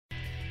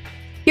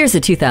Here's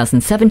a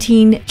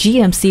 2017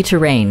 GMC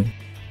Terrain.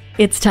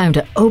 It's time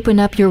to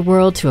open up your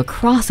world to a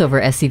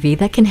crossover SUV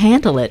that can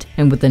handle it.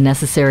 And with the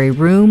necessary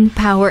room,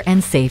 power,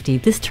 and safety,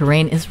 this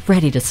Terrain is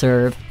ready to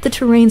serve. The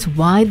Terrain's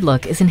wide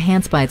look is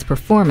enhanced by its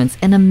performance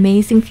and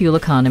amazing fuel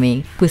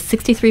economy. With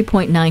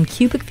 63.9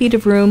 cubic feet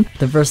of room,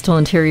 the versatile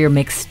interior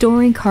makes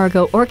storing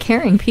cargo or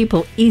carrying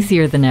people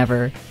easier than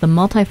ever. The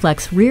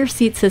multi-flex rear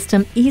seat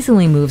system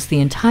easily moves the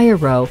entire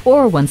row,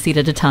 or one seat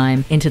at a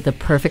time, into the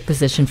perfect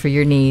position for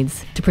your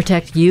needs. To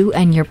protect you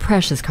and your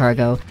precious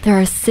cargo, there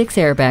are 6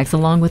 airbags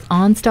along with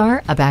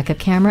OnStar, a backup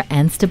camera,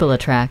 and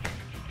StabiliTrak.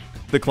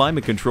 The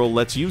climate control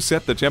lets you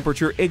set the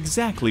temperature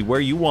exactly where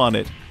you want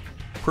it.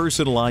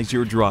 Personalize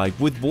your drive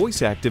with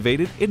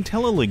voice-activated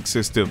IntelliLink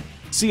system.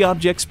 See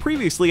objects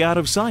previously out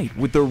of sight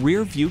with the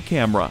rear view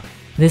camera.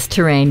 This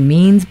Terrain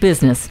means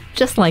business,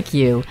 just like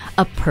you.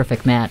 A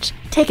perfect match.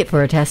 Take it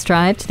for a test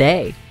drive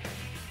today.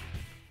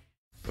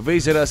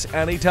 Visit us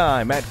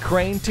anytime at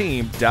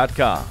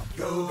crainteam.com.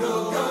 Go,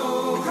 go, go.